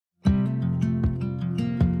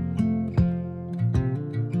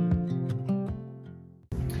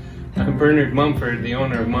Bernard Mumford, the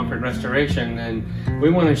owner of Mumford Restoration, and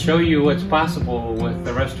we want to show you what's possible with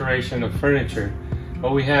the restoration of furniture.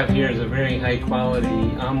 What we have here is a very high quality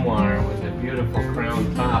armoire with a beautiful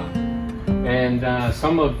crown top, and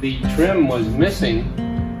some of the trim was missing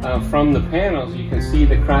from the panels. You can see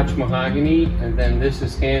the crotch mahogany, and then this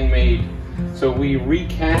is handmade. So we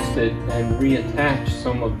recast it and reattached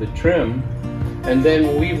some of the trim, and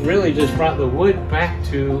then we really just brought the wood back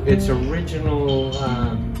to its original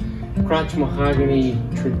crotch mahogany,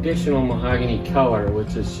 traditional mahogany color,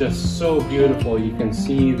 which is just so beautiful. You can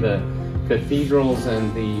see the cathedrals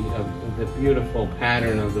and the beautiful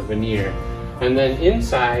pattern of the veneer. And then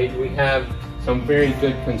inside we have some very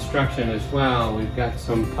good construction as well. We've got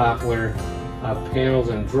some poplar panels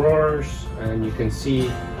and drawers, and you can see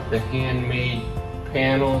the handmade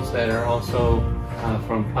panels that are also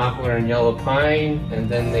from poplar and yellow pine, and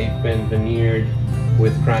then they've been veneered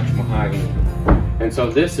with crotch mahogany. And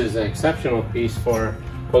so this is an exceptional piece for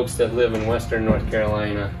folks that live in Western North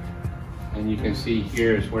Carolina. And you can see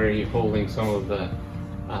here is where you're holding some of the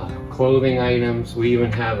clothing items. We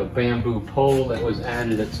even have a bamboo pole that was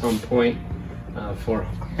added at some point for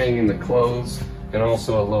hanging the clothes, and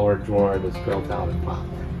also a lower drawer that's built out of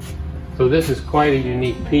poplar. So this is quite a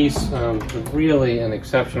unique piece, really an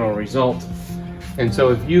exceptional result. And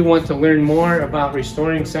so if you want to learn more about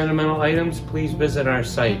restoring sentimental items, please visit our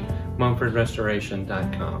site,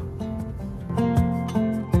 mumfordrestoration.com.